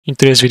In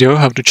today's video,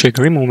 how to check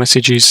remove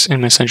messages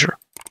in Messenger.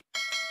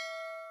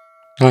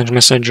 Launch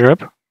Messenger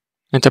app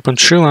and tap on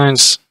three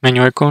lines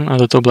menu icon at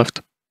the top left.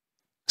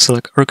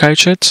 Select Archive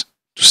Chat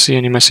to see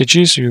any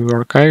messages you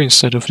archive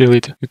instead of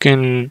delete. You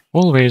can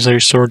always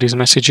restore these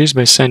messages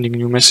by sending a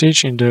new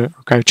message in the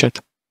Archive Chat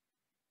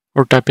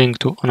or tapping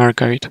to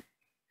unarchive it.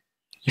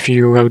 If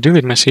you have a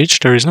delete message,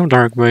 there is no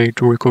direct way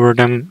to recover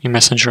them in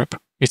Messenger app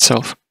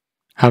itself.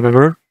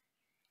 However,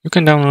 you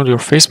can download your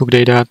Facebook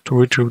data to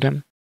retrieve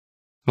them.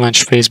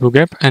 Launch Facebook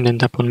app and then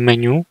tap on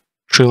Menu,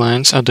 three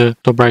lines at the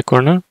top right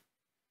corner.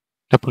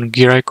 Tap on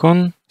Gear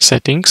icon,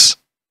 Settings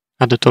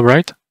at the top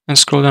right, and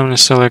scroll down and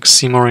select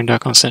See More in the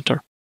Account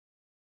Center.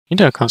 In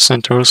the Account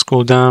Center,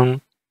 scroll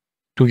down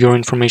to Your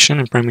Information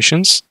and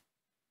Permissions.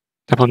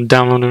 Tap on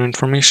Download Your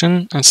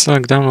Information and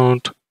select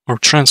Download or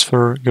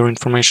Transfer Your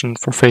Information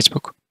for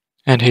Facebook,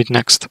 and hit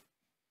Next.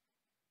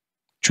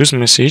 Choose a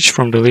message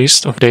from the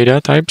list of data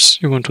types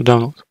you want to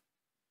download.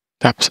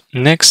 Tap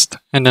Next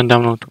and then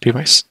Download to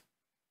device.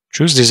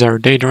 Choose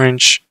desired date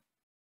range,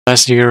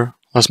 last year,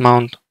 last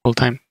month, all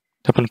time.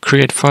 Tap on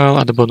Create File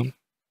at the bottom.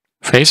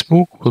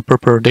 Facebook will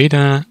prepare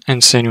data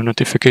and send you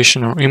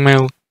notification or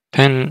email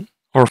 10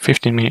 or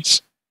 15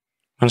 minutes.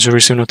 Once you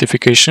receive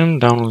notification,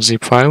 download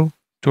zip file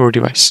to your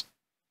device.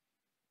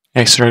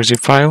 Extract zip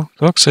file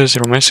to access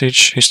your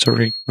message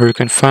history, where you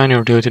can find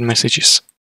your deleted messages.